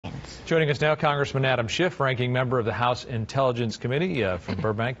Joining us now, Congressman Adam Schiff, ranking member of the House Intelligence Committee from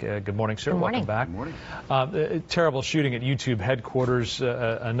Burbank. Good morning, sir. Good morning. Welcome back. Good morning. Terrible shooting at YouTube headquarters.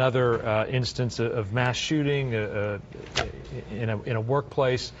 Another instance of mass shooting in a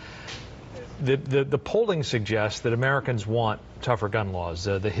workplace. The polling suggests that Americans want tougher gun laws.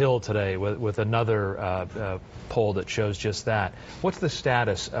 The Hill today with another poll that shows just that. What's the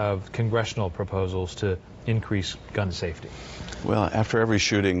status of congressional proposals to increase gun safety? Well, after every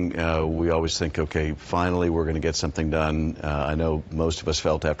shooting, we always think, okay, finally we're going to get something done. I know most of us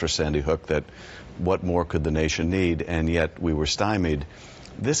felt after Sandy Hook that what more could the nation need, and yet we were stymied.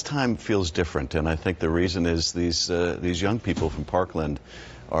 This time feels different, and I think the reason is these young people from Parkland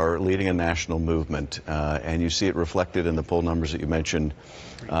are leading a national movement, and you see it reflected in the poll numbers that you mentioned.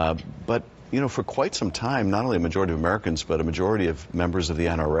 But, you know, for quite some time, not only a majority of Americans, but a majority of members of the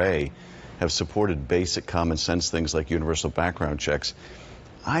NRA have supported basic common sense things like universal background checks.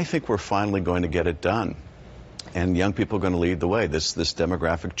 I think we're finally going to get it done. And young people are going to lead the way. This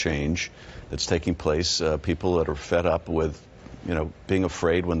demographic change that's taking place, people that are fed up with, you know, being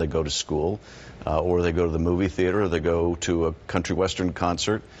afraid when they go to school, or they go to the movie theater, or they go to a country western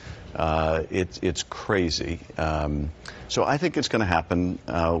concert. It's crazy. So I think it's going to happen.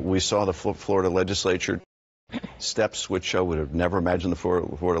 We saw the Florida legislature steps which I would have never imagined the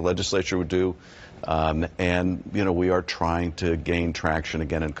Florida legislature would do. And, you know, we are trying to gain traction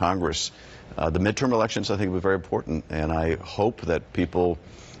again in Congress. The midterm elections, I think, will be very important, and I hope that people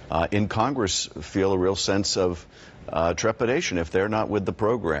in Congress feel a real sense of trepidation if they're not with the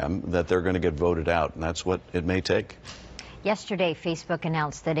program, that they're going to get voted out, and that's what it may take. Yesterday, Facebook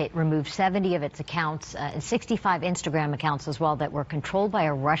announced that it removed 70 of its accounts and 65 Instagram accounts as well that were controlled by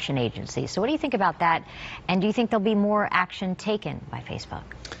a Russian agency. So what do you think about that? And do you think there'll be more action taken by Facebook?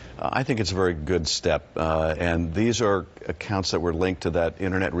 I think it's a very good step. And these are accounts that were linked to that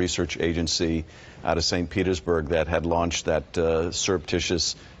Internet Research Agency out of St. Petersburg that had launched that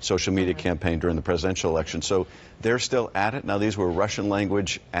surreptitious social media campaign during the presidential election. So they're still at it. Now, these were Russian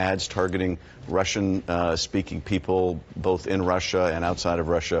language ads targeting Russian speaking people both in Russia and outside of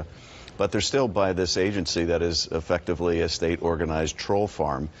Russia. But they're still by this agency that is effectively a state organized troll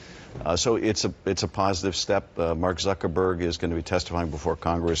farm. So it's a positive step. Mark Zuckerberg is going to be testifying before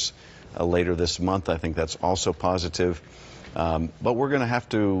Congress later this month. I think that's also positive. But we're going to have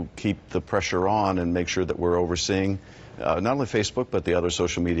to keep the pressure on and make sure that we're overseeing not only Facebook but the other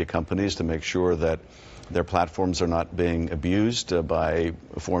social media companies to make sure that their platforms are not being abused by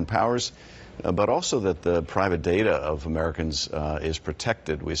foreign powers, but also that the private data of Americans is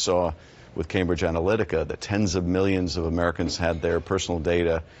protected. We saw with Cambridge Analytica that tens of millions of Americans had their personal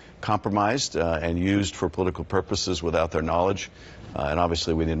data compromised and used for political purposes without their knowledge. And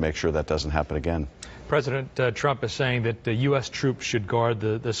obviously we need to make sure that doesn't happen again. President Trump is saying that the U.S. troops should guard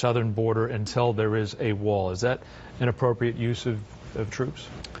the southern border until there is a wall. Is that an appropriate use of troops?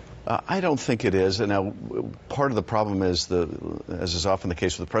 I don't think it is. And now, part of the problem is, as is often the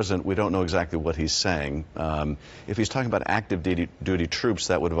case with the president, we don't know exactly what he's saying. If he's talking about active duty troops,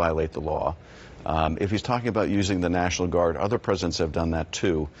 that would violate the law. If he's talking about using the National Guard, other presidents have done that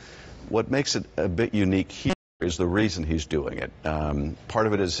too. What makes it a bit unique here is the reason he's doing it. Part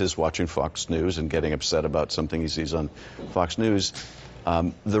of it is his watching Fox News and getting upset about something he sees on Fox News.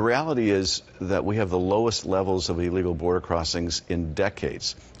 The reality is that we have the lowest levels of illegal border crossings in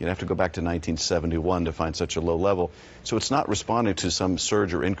decades. You'd have to go back to 1971 to find such a low level. So it's not responding to some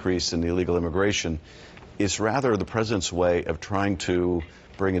surge or increase in illegal immigration. It's rather the president's way of trying to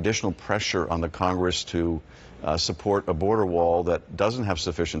bring additional pressure on the Congress to support a border wall that doesn't have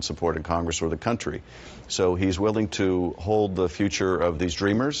sufficient support in Congress or the country. So he's willing to hold the future of these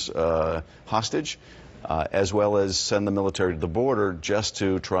dreamers hostage, as well as send the military to the border just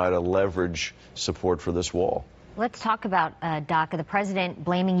to try to leverage support for this wall. Let's talk about DACA. The president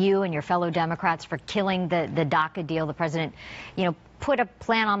blaming you and your fellow Democrats for killing the DACA deal. The president, you know, put a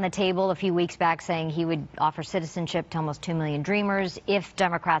plan on the table a few weeks back saying he would offer citizenship to almost 2 million dreamers if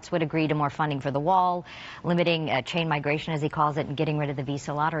Democrats would agree to more funding for the wall, limiting chain migration, as he calls it, and getting rid of the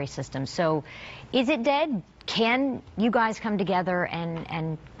visa lottery system. So is it dead? Can you guys come together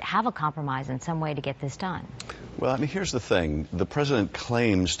and have a compromise in some way to get this done? Well, I mean, here's the thing. The president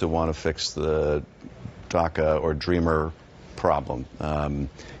claims to want to fix the DACA or dreamer problem.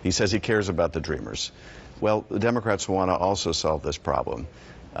 He says he cares about the dreamers. Well, the Democrats want to also solve this problem.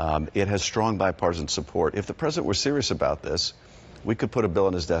 It has strong bipartisan support. If the president were serious about this, we could put a bill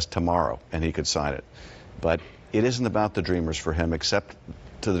on his desk tomorrow and he could sign it. But it isn't about the dreamers for him, except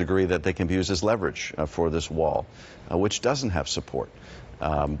to the degree that they can be used as leverage for this wall, which doesn't have support.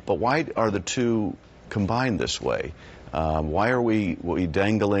 But why are the two combined this way? Why are we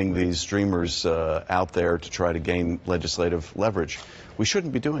dangling these dreamers out there to try to gain legislative leverage? We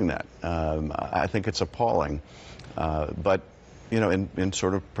shouldn't be doing that. I think it's appalling. But, you know, in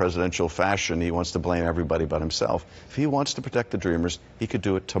sort of presidential fashion, he wants to blame everybody but himself. If he wants to protect the dreamers, he could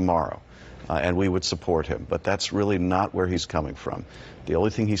do it tomorrow. And we would support him. But that's really not where he's coming from. The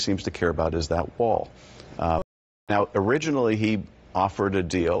only thing he seems to care about is that wall. Now, originally, he offered a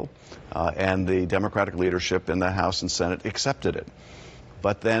deal, and the Democratic leadership in the House and Senate accepted it.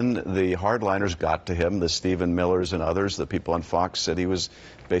 But then the hardliners got to him, the Stephen Millers and others, the people on Fox said he was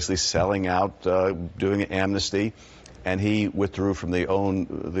basically selling out, doing an amnesty, and he withdrew from the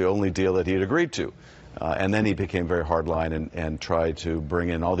only deal that he had agreed to. And then he became very hardline and tried to bring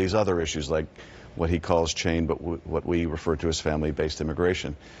in all these other issues like what he calls chain, but what we refer to as family-based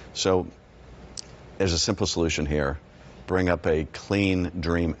immigration. So there's a simple solution here. Bring up a clean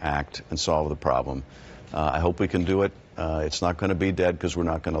Dream Act and solve the problem. I hope we can do it. It's not going to be dead because we're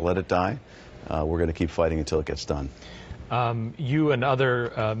not going to let it die. We're going to keep fighting until it gets done. You and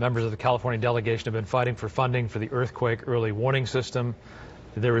other members of the California delegation have been fighting for funding for the earthquake early warning system.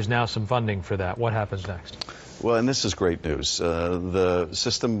 There is now some funding for that. What happens next? Well, and this is great news. The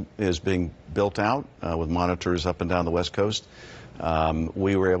system is being built out with monitors up and down the West Coast.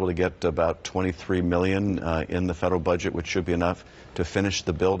 We were able to get about $23 million in the federal budget, which should be enough to finish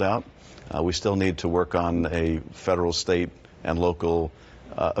the build-out. We still need to work on a federal, state, and local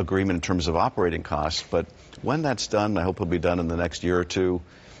agreement in terms of operating costs. But when that's done, I hope it'll be done in the next year or two,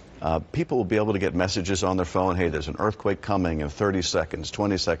 people will be able to get messages on their phone, hey, there's an earthquake coming in 30 seconds,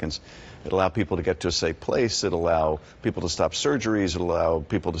 20 seconds. It'll allow people to get to a safe place. It'll allow people to stop surgeries. It'll allow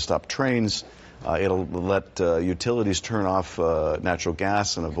people to stop trains. It'll let utilities turn off natural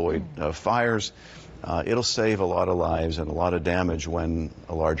gas and avoid fires. It'll save a lot of lives and a lot of damage when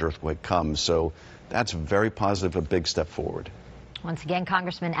a large earthquake comes. So that's very positive, a big step forward. Once again,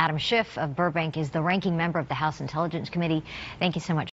 Congressman Adam Schiff of Burbank is the ranking member of the House Intelligence Committee. Thank you so much.